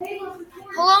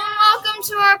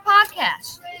Welcome to our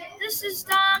podcast. This is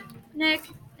Don, Nick,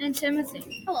 and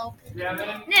Timothy. Hello.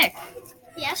 Nick,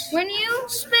 Yes? when you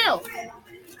spill,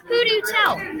 who do you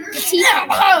tell? The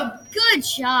teacher. Good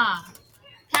job.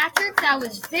 Patrick, that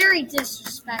was very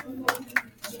disrespectful.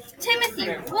 Timothy,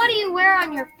 what do you wear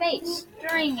on your face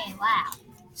during a lab?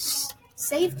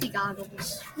 Safety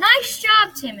goggles. Nice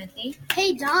job, Timothy.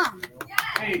 Hey, Dom.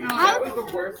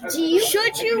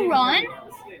 Should you run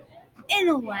in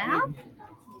a lab?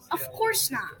 Of course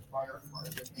not.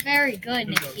 Very good,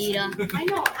 Nikita. I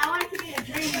know. I want to be a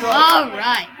dream. All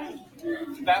right.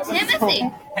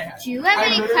 Timothy, do you have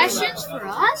any questions for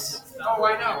us? Oh,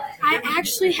 I know. I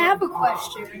actually have a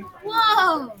question.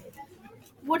 Whoa.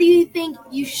 What do you think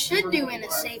you should do in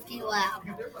a safety lab?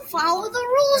 Follow the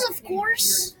rules, of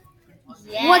course.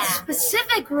 Yeah. What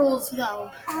specific rules,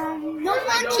 though? No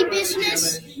monkey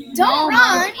business. No Don't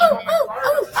run. monkey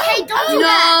Hey, don't do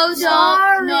that.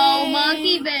 Sorry. No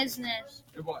monkey business.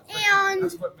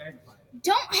 And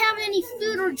don't have any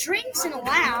food or drinks in a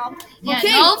lab. Yeah,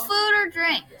 Okay. no food or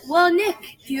drink. Well, Nick,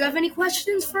 do you have any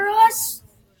questions for us?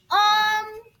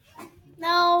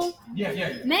 No.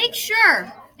 Yeah. Make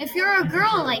sure, if you're a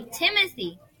girl like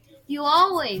Timothy, you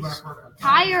always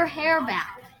tie your hair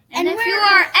back. And if you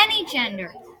are any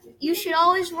gender, you should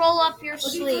always roll up your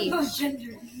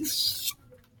sleeves.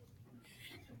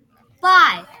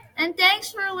 Bye, and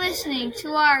thanks for listening to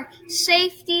our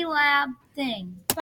safety lab thing.